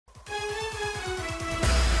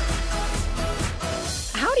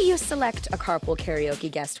do you select a carpool karaoke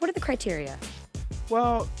guest? What are the criteria?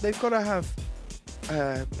 Well, they've got to have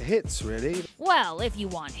hits, really. Well, if you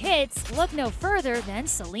want hits, look no further than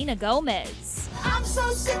Selena Gomez. I'm so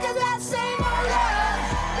sick of that same old love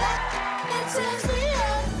that turns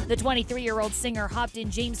me on. The 23-year-old singer hopped in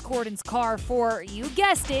James Corden's car for, you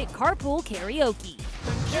guessed it, carpool karaoke.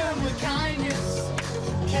 Kill him with kindness.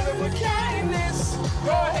 Kill him with kindness.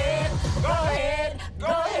 Go ahead, go ahead, go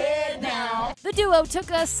ahead now. The duo took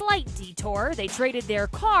a slight detour. They traded their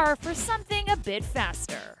car for something a bit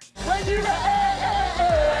faster. When you're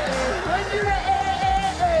when you're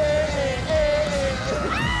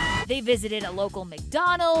They visited a local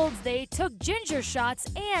McDonald's, they took ginger shots,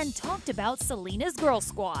 and talked about Selena's girl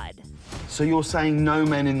squad. So you're saying no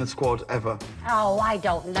men in the squad ever? Oh, I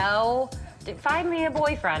don't know. Find me a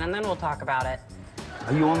boyfriend and then we'll talk about it.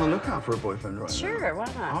 Are you on the lookout for a boyfriend right now? Sure, why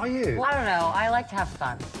not? Are you? Well, I don't know. I like to have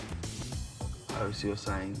fun. Oh, so you're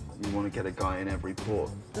saying you want to get a guy in every port?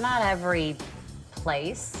 Not every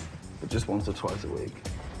place. But just once or twice a week?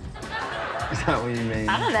 Is that what you mean?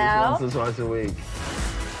 I don't know. Just once or twice a week?